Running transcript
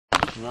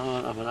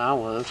Not of an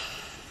olive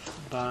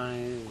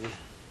by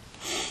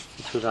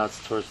the two dots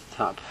towards the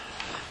top.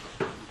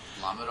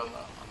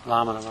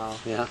 Lamed of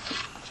olive, yeah.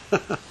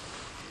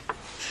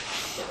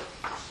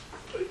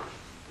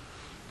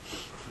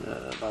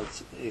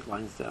 About 8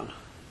 lines down.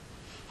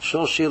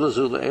 Shol Shila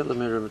Zula Ela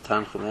Mirim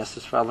Tanchum. Asked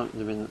this problem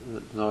in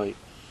Noi.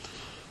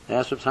 They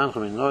asked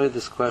Tanchum in Noi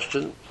this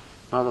question.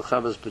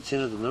 Malachabas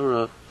Betina the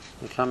Nura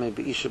Mikame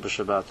Beisha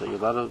B'Shabbat. You're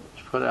allowed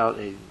to put out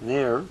a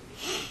nair,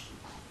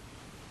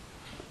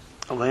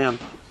 a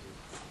lamp,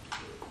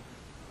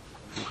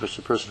 of course,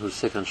 the person who's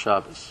sick on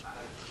Shabbos.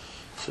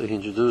 So he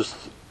introduced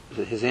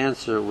his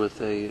answer with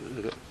a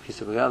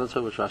piece of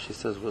Agadata, which Rashi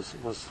says was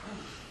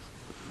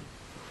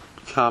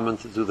common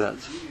to do that.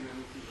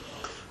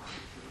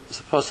 It's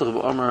a pasuk of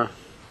Omer.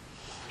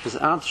 It says,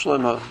 "Ant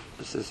Shlomo."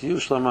 It says, "You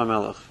Shlomo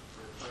Melech,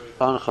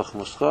 an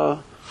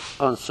chachmuscha,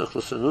 an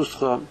sichlas.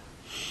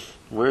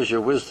 Where's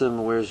your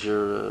wisdom? Where's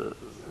your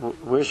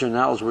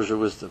knowledge? Where's your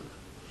wisdom?"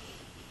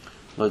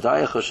 Not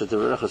only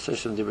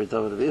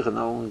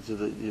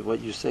do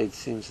what you say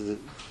seems to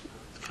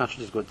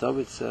contradict what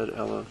David said,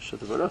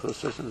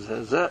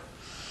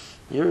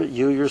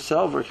 you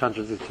yourself are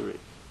contradictory.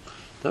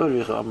 The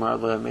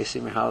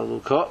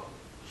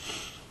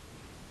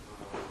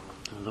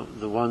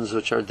ones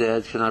which are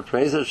dead cannot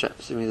praise Hashem.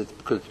 So, I mean,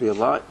 it could be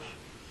alive.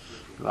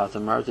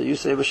 You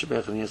say,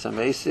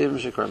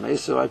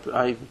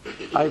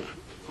 I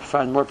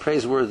find more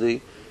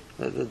praiseworthy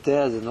the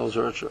dead than those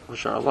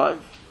which are alive.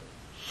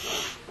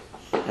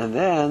 And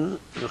then,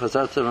 he says,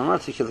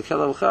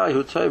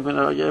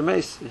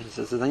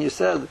 and then you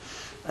said,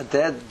 a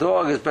dead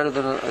dog is better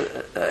than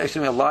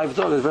a live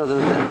dog is better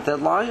than a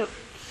dead lion.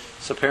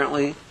 So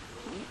apparently,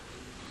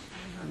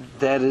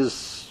 that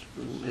is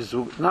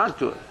not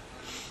good.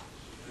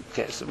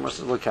 Okay, so what's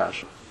the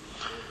lakasha?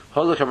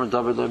 You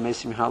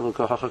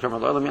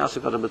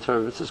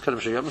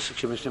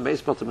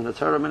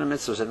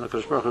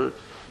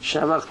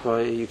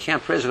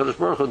can't praise HaKadosh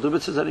Baruch Hu, do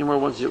mitzvahs anymore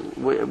once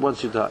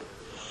you die.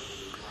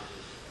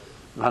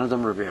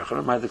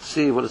 Might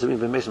see what does it mean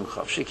by mesim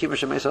chavshi? Keep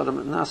Hashem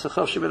Adam nasa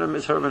chavshi ben a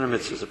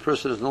mitzvah. The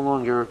person is no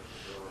longer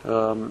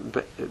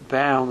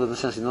bound in the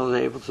sense he's no longer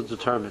able to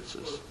deter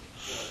mitzvahs.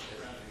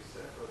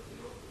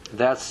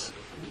 That's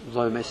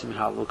lo mesim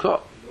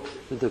halukah.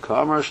 The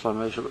kamar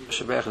shlomo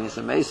shebech and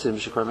yisem mesim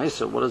shekar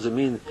mesim. What does it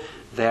mean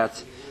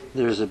that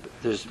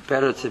there's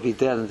better to be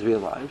dead than to be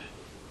alive?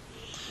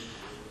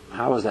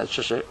 How is that?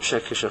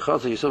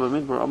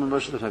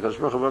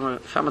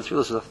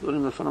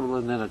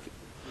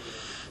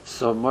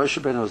 So Moshe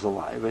Rabbeinu was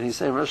alive, and he's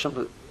saying,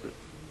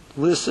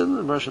 listen,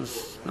 and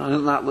Moshe's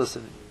not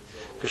listening.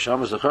 So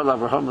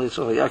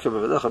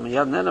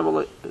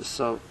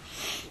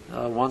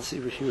once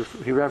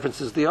he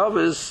references the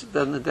others,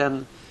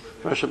 then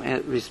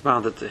Moshe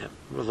responded to him.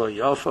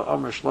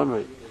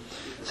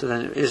 So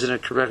then, isn't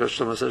it correct?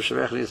 Shlomo says,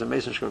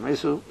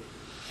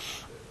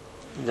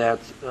 that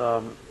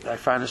I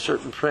find a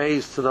certain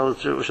praise to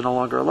those which are no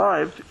longer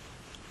alive.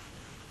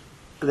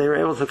 They were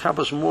able to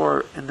accomplish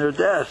more in their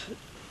death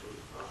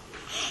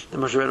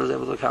than Moshe Rabbeinu was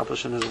able to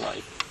accomplish in his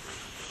life.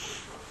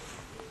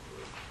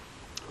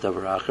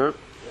 Davaracher.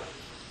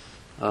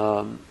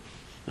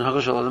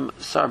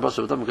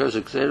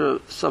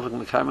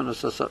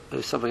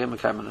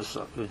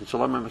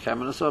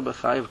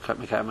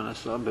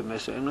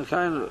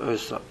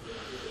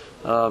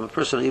 A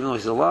person, even though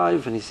he's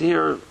alive and he's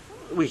here,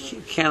 we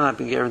cannot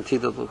be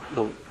guaranteed that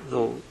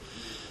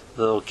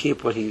they'll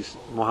keep what he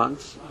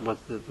wants, what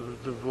the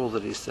rule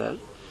that he said.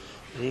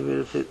 And even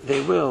if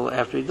they will,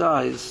 after he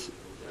dies,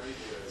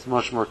 it's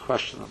much more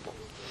questionable.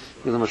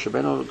 Moshe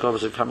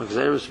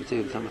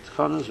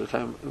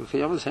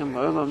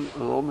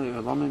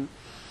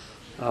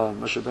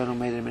Rabbeinu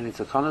made many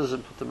takanas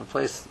and put them in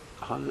place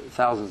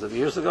thousands of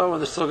years ago,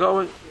 and they're still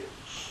going.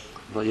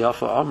 But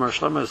Yafa Amar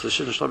Shlomo,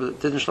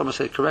 didn't Shlomo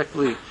say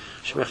correctly?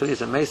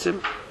 Shebechadis and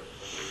Mesim.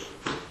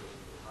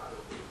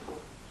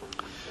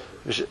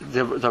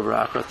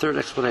 The third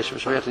explanation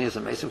for Shebechadis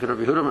and Mesim could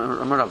be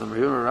Yehuda Amar Rav. The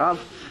Yehuda Rav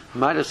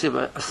might have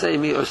said, "Say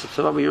me or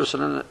Tzavav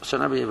Yerushalayim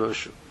Shanabi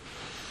Yevoshu."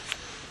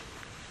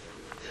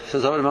 So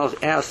David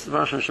Melech asked the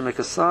Rosh should make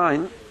a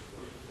sign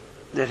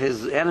that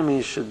his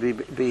enemies should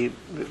be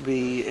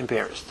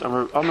embarrassed.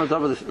 Amar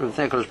David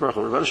thank HaKadosh Baruch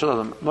Hu. Rebbeinu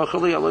Shalom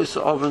Mochali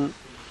Aloisa Oven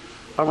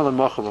Amar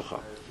LeMochalocha.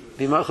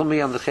 Be mochel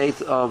me on the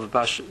chait of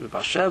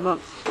Basheva.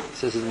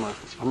 Says in the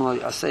Malchus. Amar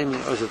Asay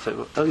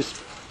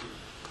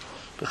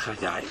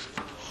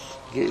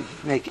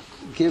me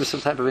give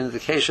some type of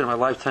indication in my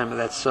lifetime that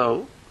that's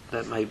so,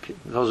 that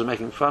those who are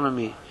making fun of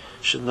me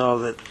should know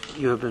that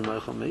you have been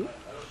mochel me.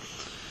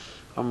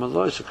 While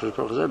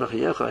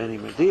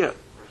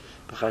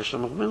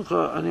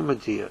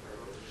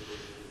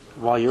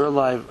you're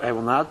alive, I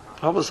will not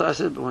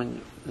publicize it, but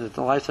when in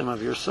the lifetime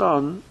of your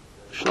son,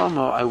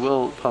 Shlomo, I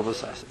will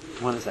publicize it.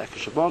 When is that?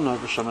 Because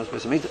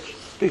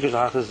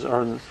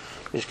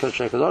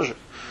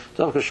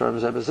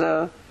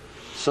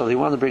so they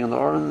want to bring in the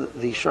Oren,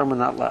 the Shem will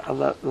not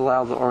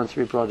allow the Oren to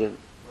be brought in.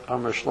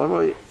 Amar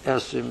Shlomo,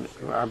 asked him,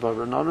 Arba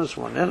Renonis,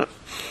 one in it.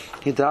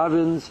 He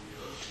davens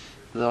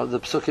the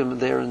psukim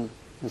there in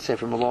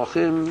Sefer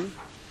Malachim,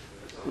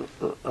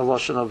 a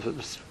lashon of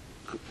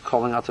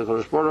calling out to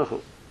Kodesh Baruch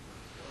Hu.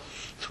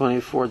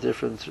 24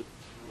 different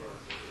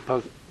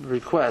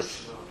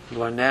requests.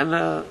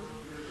 Lanana.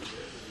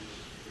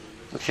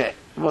 Okay,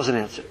 it wasn't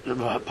answered.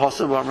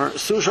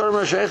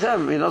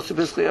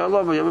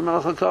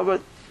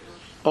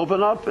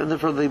 Open up, and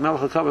therefore the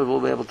Melech HaKavod will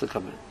be able to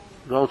come in.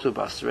 Go to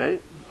Basrei,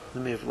 the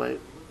Miflei.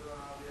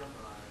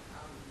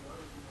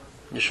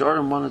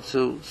 Yesharim wanted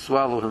to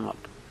swallow him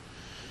up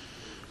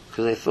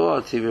because they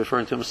thought he was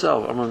referring to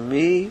himself. Amar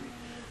me,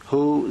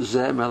 who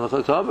zeh Melech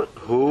HaKavod?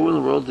 Who in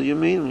the world do you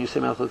mean when you say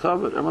Melech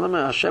HaKavod? Amar me,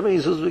 Hashem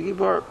Yizuz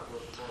v'Gibar.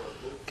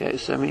 Okay,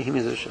 so he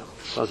means Hashem.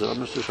 Melech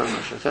HaKavod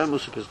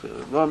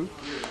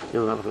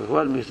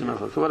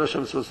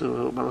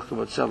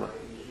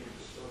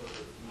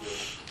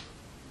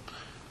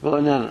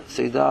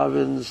say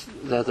davens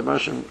that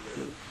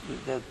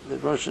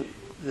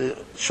the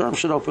Sharm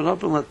should open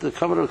up and let the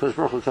covenant of Kodesh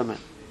Baruch Hu come in.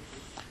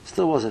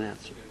 Still wasn't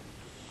answered.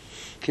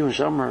 He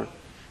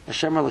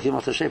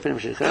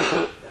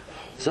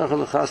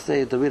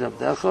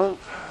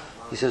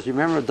says,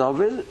 remember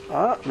David?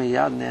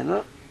 Miyad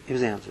Nena. He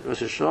was answered.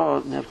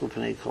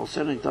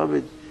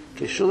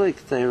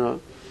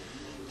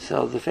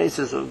 So the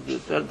faces of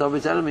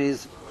David's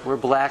enemies were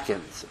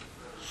blackened.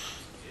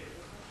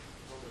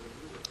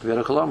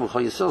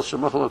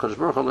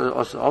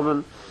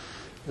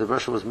 The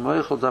verse was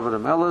Meichel David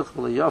HaMelech,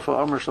 Yafa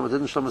Amr Shlomo,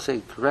 didn't Shlomo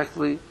say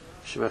correctly?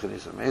 Shevechin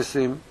Yisrael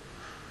Mesim,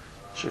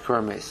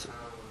 Shekar Mesim.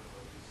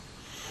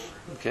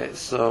 Okay,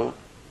 so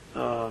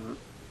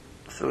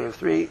we have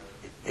 3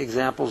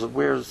 examples of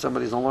where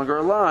somebody's no longer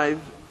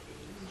alive,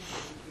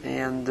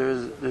 and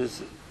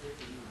there's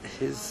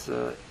his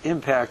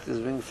impact is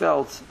being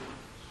felt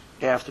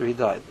after he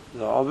died.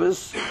 The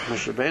Avis,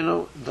 Moshe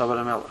Rabbeinu, David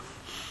HaMelech.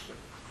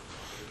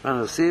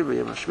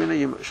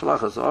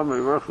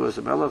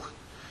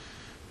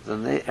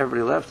 Then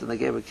everybody left, and they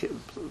gave a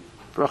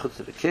bracha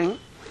to the king.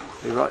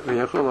 They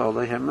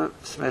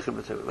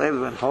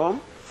went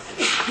home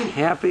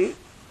happy.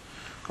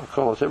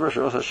 So all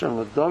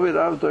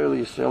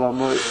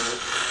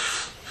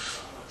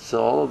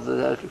of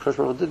the Kodesh Baruch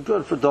Hu did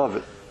good for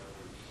David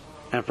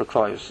and for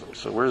Klal Yisrael.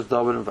 So where's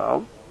David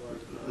involved?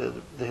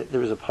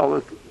 There is a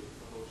public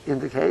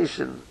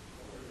indication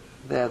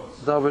that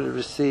David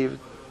received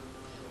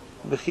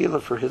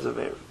Mechila for his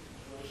Aveir.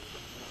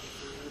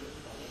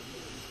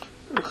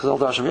 But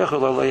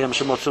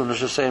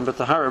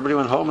the Har, everybody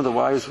went home and the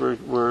wives were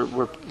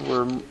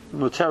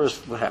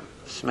muteris lehem.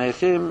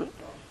 Smeichim,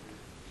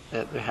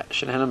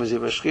 Shenhenam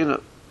Maziv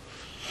Shechina.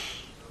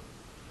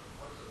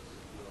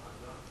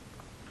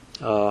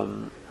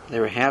 They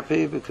were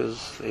happy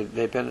because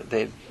they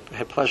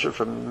had pleasure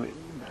from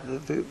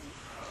the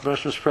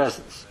Rosh's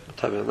presence.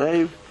 Tavei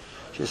Leiv,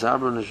 Shis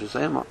Abron and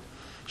Shizema.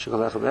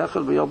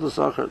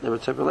 They were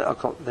type of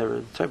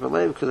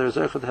Leiv because they were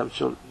zechud to have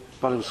children.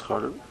 Banim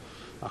Skarim.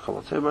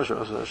 Akal Teva,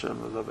 Shas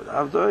Hashem David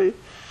Avdoi,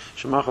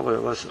 Shemachal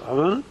Yolas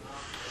Oven.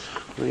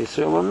 When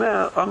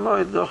Yisrael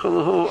Amoid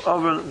Dochalahu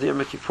Oven the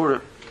Yom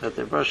Kippurim, that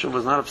the Russian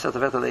was not upset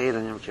about they ate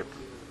on Yom Kippur.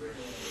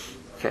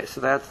 Okay,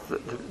 so that's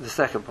the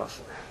second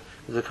passage.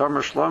 The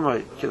Karmer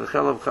Shlomo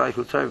Kilchelav Chai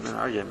Hu Tov Ben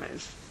Aryeh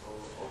Meis.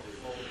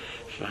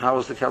 So how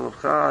is the Kelav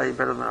Chai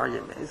better than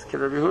Aryeh Meis?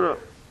 Kirav Yehuda.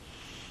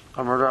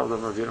 Amar Rav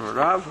Lamavinu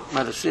Rav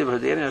Madasiv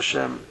Hadini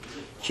Hashem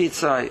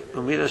Chitzai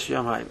Umidas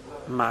Yomai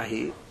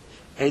Mahi.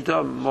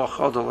 Edom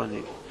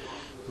Mochodolani.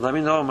 Let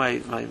me know my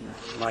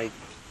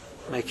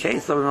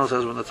case. Let me know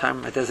says when the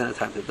time, my designated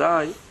time to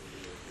die,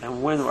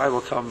 and when I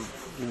will come.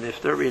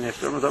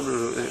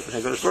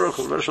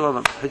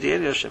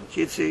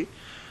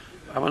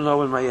 I want to know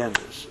when my end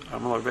is.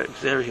 I'm going to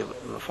there here.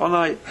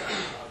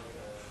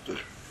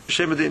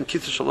 Shemadin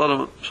Kitzur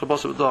Shalom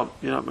Shabbos V'Dam.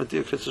 You know, my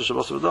dear Kitzur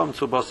Shabbos V'Dam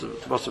to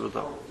Shabbos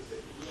V'Dam.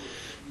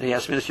 And he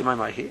asked me to see my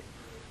Mahi.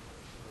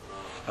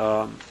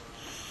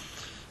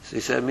 So he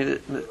said,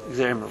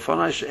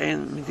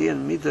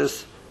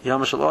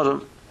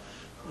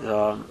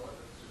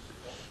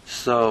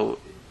 so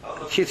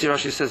Kitzi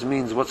Rashi says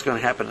means what's going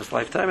to happen in his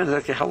lifetime, and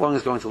okay, how long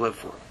he's going to live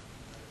for.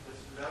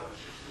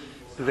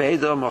 I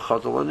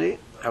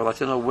would like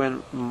to know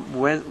when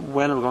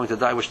I'm going to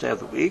die, which day of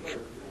the week.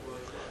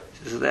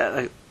 He says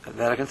that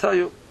I can tell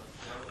you.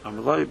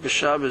 I'm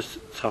Shabbos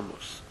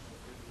Tammuz.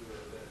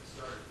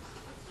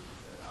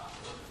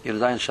 You're going to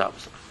die in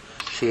Shabbos.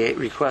 She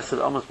requested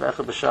almost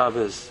Bechad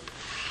B'Shabbos.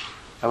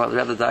 I would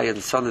rather die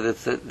on Sunday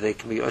that they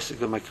can be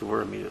Osik my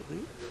Kavur immediately.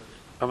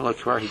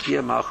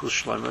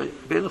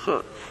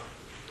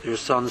 Your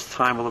son's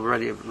time will have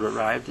already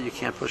arrived, and you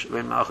can't push it.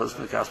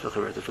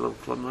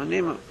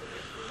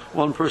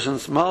 One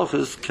person's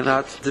malchus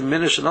cannot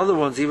diminish another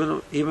one's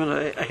even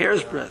a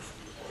hair's breadth.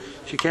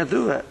 She can't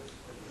do that.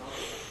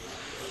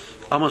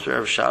 Almost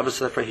Erev Shabbos,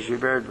 therefore he should be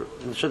buried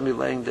and shouldn't be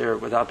laying there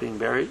without being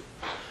buried.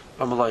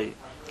 I don't want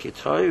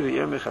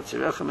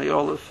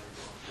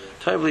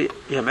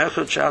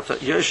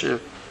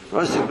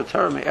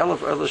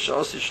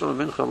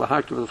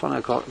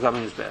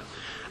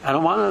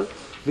to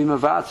be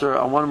mavater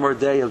on one more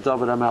day of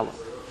David HaMelech.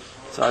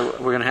 So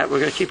we're going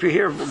to keep you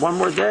here one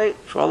more day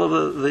for all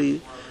of the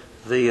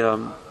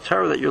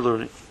Torah that you're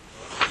learning.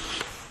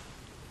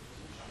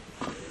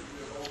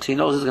 So he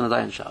knows he's going to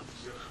die on Shabbos.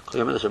 He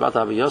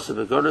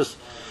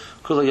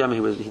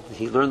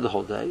learned the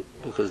whole day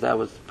because that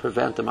would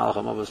prevent the Malach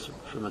HaMavos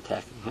from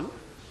attacking him.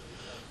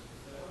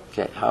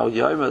 Okay, how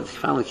Yom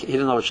finally he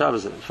didn't know what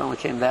Shabbos is. He finally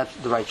came the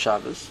right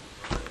Shabbos,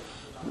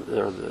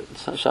 or the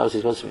Shabbos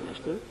he's supposed to be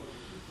after.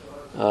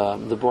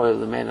 The boy of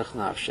the Menach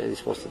Nafshe, he's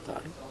supposed to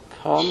die.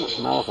 Come,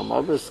 Malach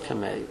HaMavos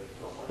Kamei.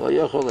 Well,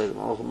 Yochole, the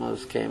Malach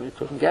HaMavos came and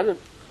couldn't get him.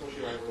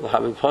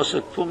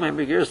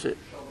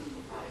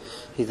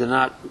 He did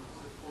not,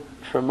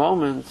 for a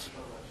moment,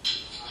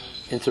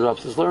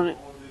 interrupt his learning.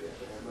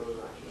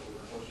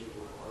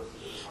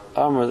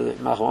 Amr, the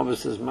Malach HaMavos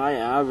says,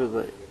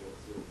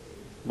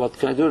 what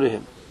can I do to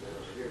him?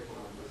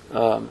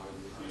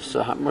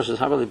 So Hamar says,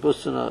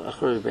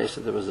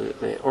 there was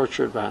an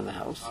orchard behind the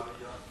house.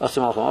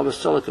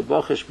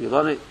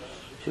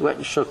 He went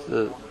and shook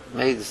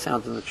made the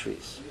sound in the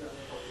trees.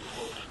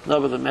 No,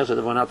 but the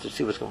Mezid went out to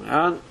see what's going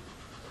on.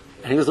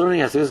 And he was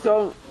learning as he was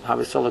going.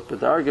 Havi Solak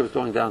B'Darga was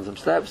going down some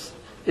steps.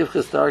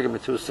 Ifchis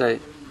Darga to say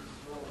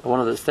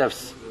one of the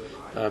steps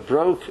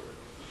broke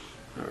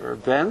or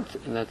bent,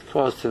 and that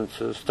caused him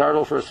to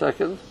startle for a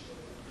second.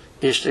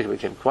 Ishtik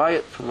became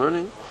quiet from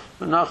learning.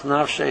 Menach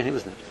Nafshe, and he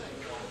was nipped.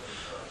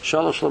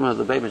 Shalosh Shlomo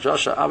the baby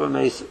Joshua Abba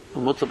Meis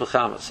Umuta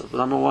B'Chamas.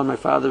 Number one, my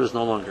father is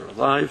no longer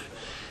alive,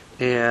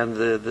 and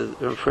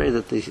they're afraid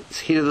that the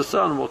heat of the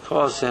sun will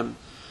cause him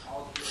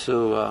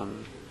to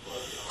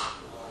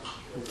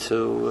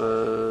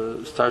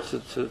start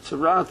to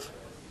rot.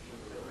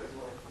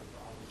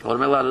 What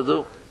am I allowed to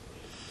do?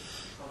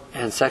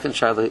 And second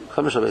child, I'm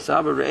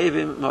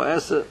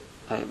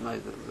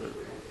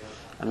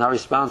not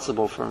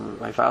responsible for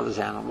my father's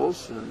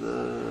animals, and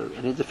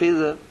I need to feed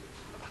them.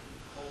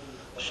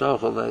 So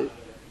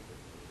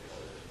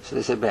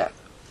they say back.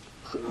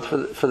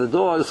 For the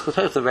dogs, cut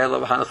up the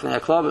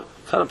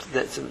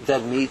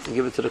dead meat and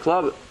give it to the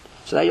club.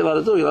 So that you're allowed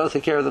to do. You're allowed to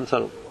take care of them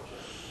totally.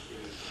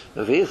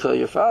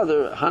 Your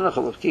father, you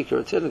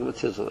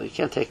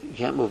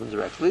can't move him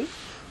directly,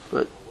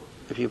 but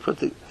if you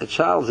put a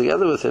child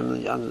together with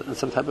him on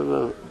some type of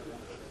a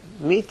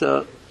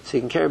mita, so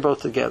you can carry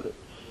both together.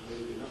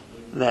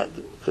 That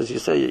because you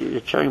say you're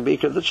carrying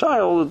beaker the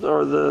child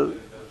or the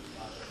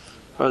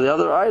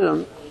other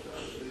item,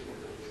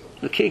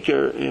 the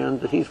kicker,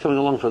 and he's coming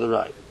along for the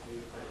ride.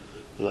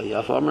 So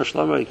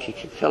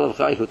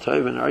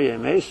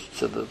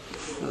the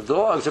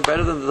dogs are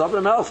better than the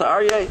David HaMelech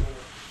Aryeh.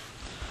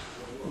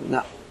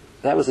 Now,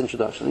 that was the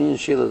introduction. In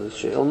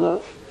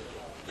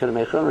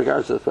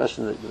regards to the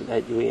question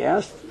that we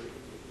asked,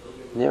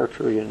 Ner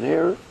Kriya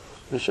Ner,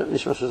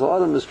 Nishmas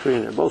Adam is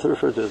Kriya Ner. Both are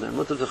referred to as Ner.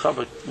 Mutter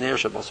T'chabak Ner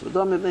Shabbos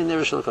V'dam, they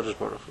Ner Shel HaKadosh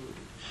Baruch Hu.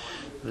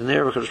 The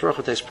Ner of HaKadosh Baruch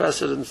Hu takes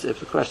precedence.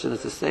 If the question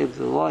is to save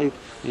the life,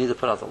 you need to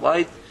put out the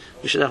light.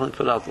 We should definitely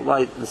put out the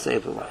light and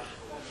save the life.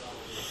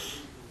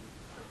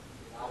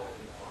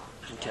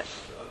 Okay.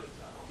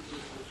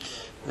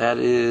 That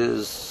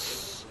is...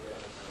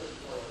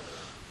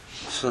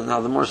 So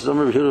now the more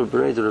Zomer Yehuda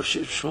Bereder of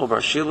Shmuel Bar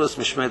Shilas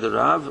Mishmei the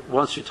Rav.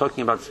 Once you're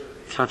talking about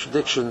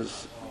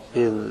contradictions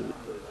in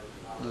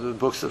the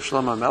books of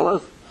Shlomo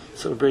HaMelech,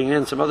 so we're bringing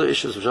in some other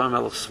issues of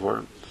Shlomo HaMelech's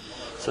Sforim.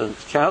 So in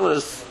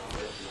Kalis,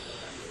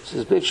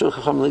 says Big Shul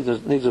Chacham League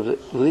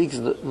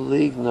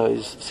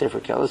Noise Sefer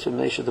Kalis from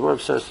Nation. The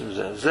word says to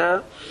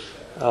Zeh.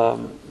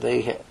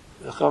 The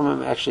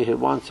Chachamim actually had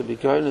wanted to be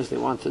guidance. They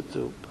wanted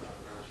to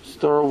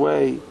store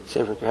away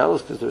Sefer Kalis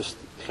because there's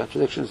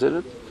contradictions in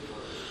it.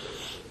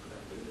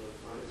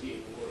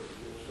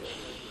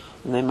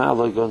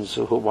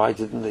 Why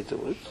didn't they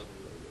do it?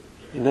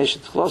 In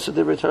nation closer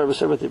to Torah, we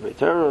start with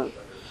Torah. It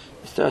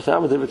starts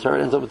out with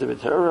Torah, ends up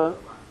with Torah.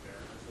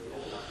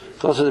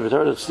 Closer to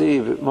Torah,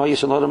 Steve. What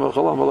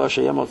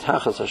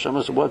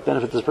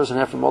benefit does this person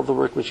have from all the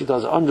work which he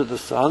does under the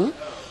sun?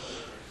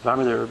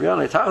 Under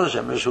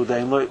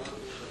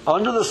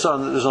the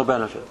sun, there's no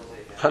benefit.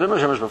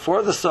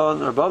 Before the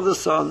sun or above the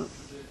sun,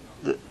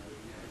 the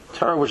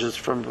Torah, which is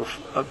from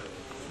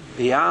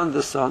beyond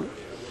the sun,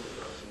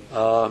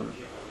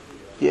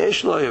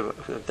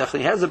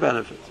 definitely has a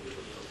benefit.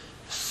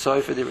 So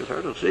if the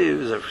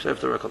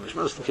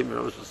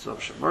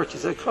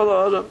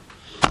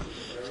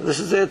so this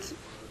is it.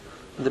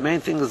 The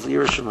main thing is the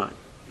Yiras Shamayim.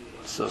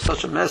 So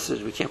such a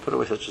message, we can't put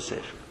away such a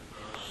sefer.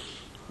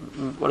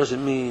 What does it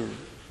mean?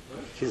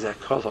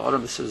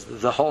 This is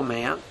the whole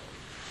man.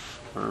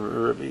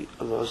 The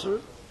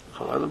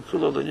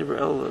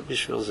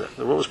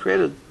world was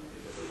created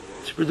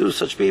to produce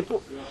such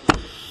people.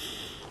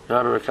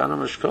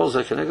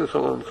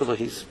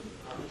 He's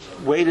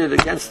weighted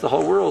against the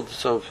whole world.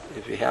 So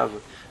if you have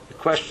a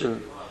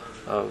question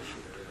of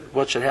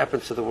what should happen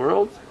to the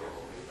world,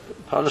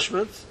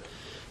 punishment,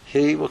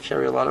 he will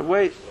carry a lot of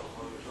weight.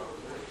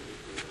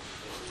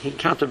 He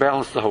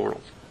counterbalanced the whole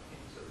world.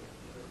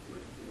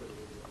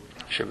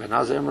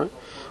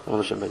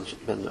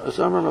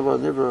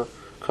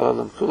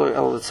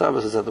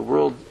 Is that the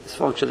world is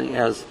functioning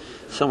as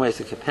some way as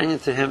a companion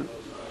to him,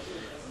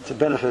 to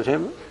benefit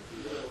him.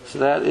 So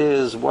that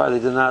is why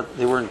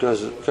they weren't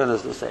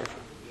goodness to save.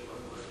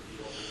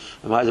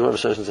 And my Rebbe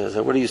says,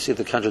 where do you see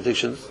the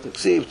contradictions? The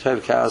ksiv,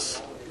 tev,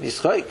 kas,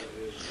 mischaik.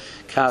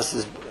 Kas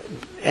is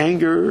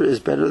anger is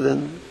better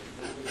than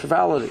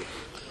frivolity.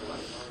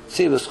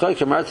 See, the schaik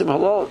amartim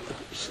halal.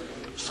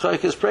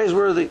 Schaik is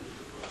praiseworthy.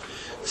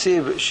 See,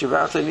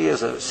 shivatani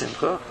is a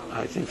simcha.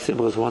 I think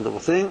simcha is a wonderful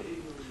thing.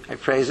 I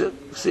praise it.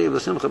 See, the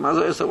simcha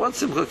mazel is what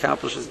simcha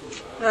accomplishes.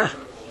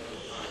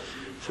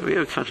 So we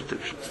have a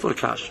contradiction. It's full of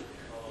kasha.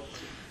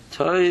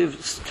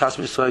 Toiv kas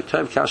mischaik,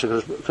 toiv kasha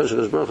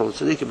kodesh baruch hu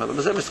tzadikim elam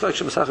mazeh mischaik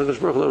shemesach kodesh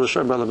baruch hu lo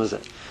rishon b'elam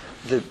mazeh.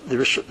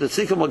 The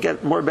tzadikim will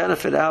get more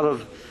benefit out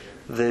of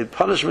the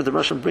punishment the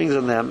Russian brings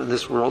on them in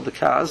this world, the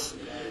kas,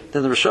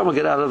 than the Rishon will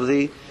get out of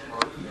the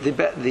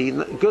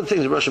good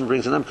things the Russian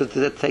brings on them, because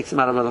that takes them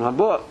out of Elam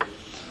Haba.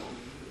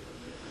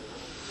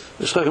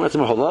 That's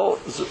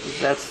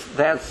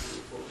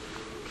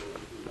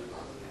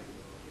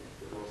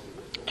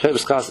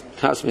Tevis Kas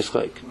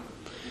Mishchaik.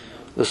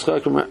 The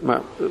Shchaik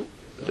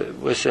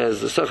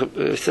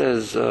it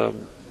says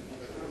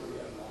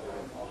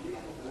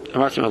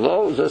Amartim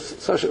Halo, just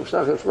Shachar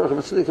Baruch Hu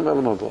Tzadikim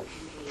Elam Haba.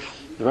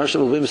 The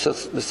Russian will be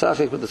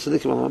Misachik with the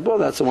Tzadikim Elam Haba.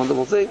 That's a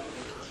wonderful thing.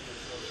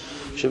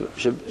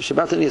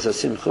 Shabbatani is a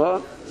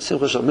simcha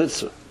shel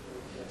mitzvah.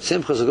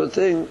 Simcha is a good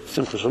thing.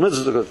 Simcha shel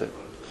mitzvah is a good thing.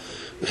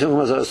 Simcha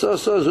mazal so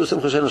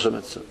simcha shel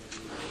mitzvah.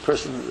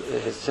 Person,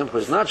 his simcha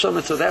is not shel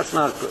mitzvah. That's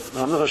not good.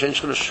 Lo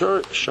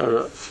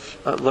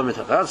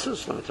mitach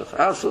atzos, lo mitach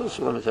atzos,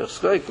 lo mitach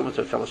skoik, lo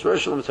mitach kalas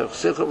rosh, lo mitach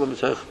sicha, lo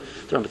mitach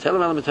dram betelim,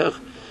 lo mitach.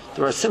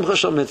 There are simcha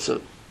shel mitzvah.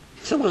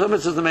 Simcha shel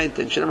mitzvah is the main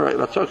thing. Shnei right.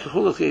 Vatok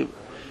kechulach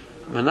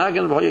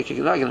menagen b'hoyek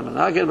kegnagen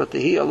menagen, but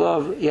tehi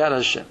alav yad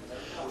Hashem.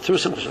 Through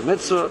simcha shel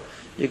mitzvah,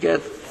 you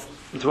get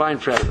divine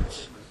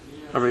presence.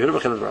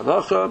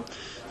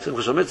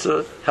 Simcha shel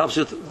mitzvah helps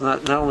you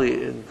not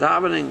only in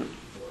davening,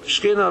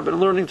 shkina, but in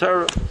learning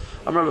Torah.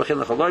 Person wants a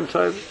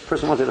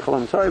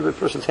chalaim Torah, but the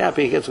person's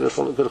happy, he gets a good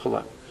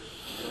chalaim.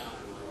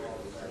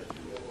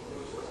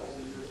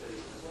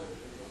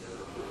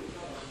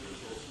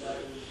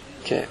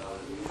 Okay,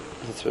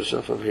 let's finish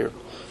off over here.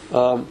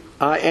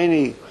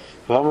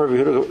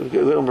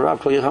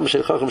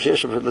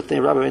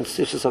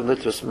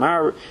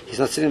 He's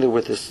not sitting there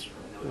with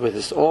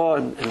this awe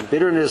and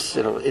bitterness,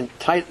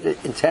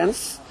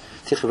 intense.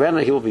 He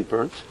will be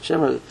burnt. I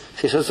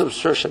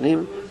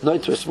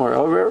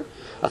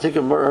think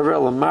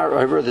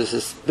moreover, there's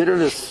this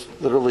bitterness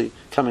literally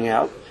coming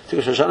out.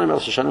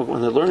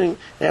 When they're learning,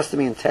 it has to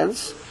be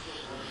intense.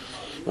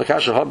 The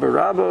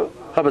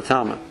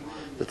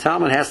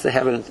Talmud has to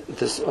have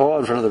this awe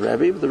in front of the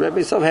Rebbe, but the Rebbe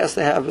himself has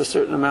to have a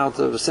certain amount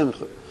of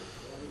simcha.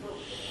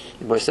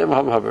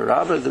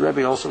 The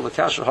Rebbe also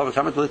before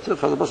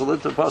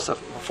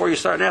you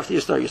start and after you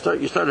start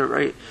it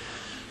right.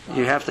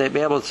 You have to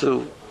be able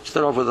to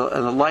start off with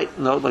a light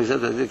note, like I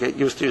said, to get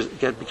used to, be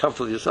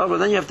comfortable with yourself,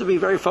 and then you have to be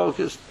very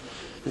focused,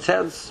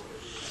 intense.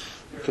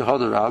 You can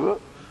hold the Rabbah,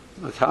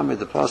 the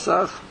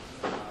Pasach,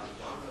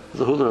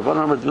 the Hulu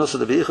Rabbanon, the Milsa,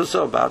 the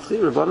Beichuso, Batchi,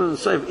 Rabbanon, and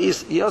Seif,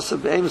 Yosef,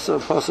 Be'emso,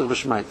 Pasach,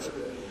 V'Shmait.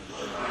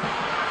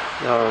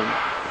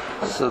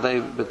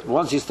 But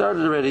once he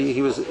started already,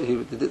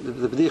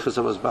 the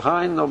Beichuso was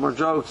behind, no more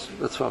jokes,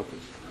 let's focus.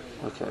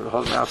 Okay, we'll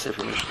hold the Afsef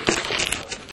for Mishnah.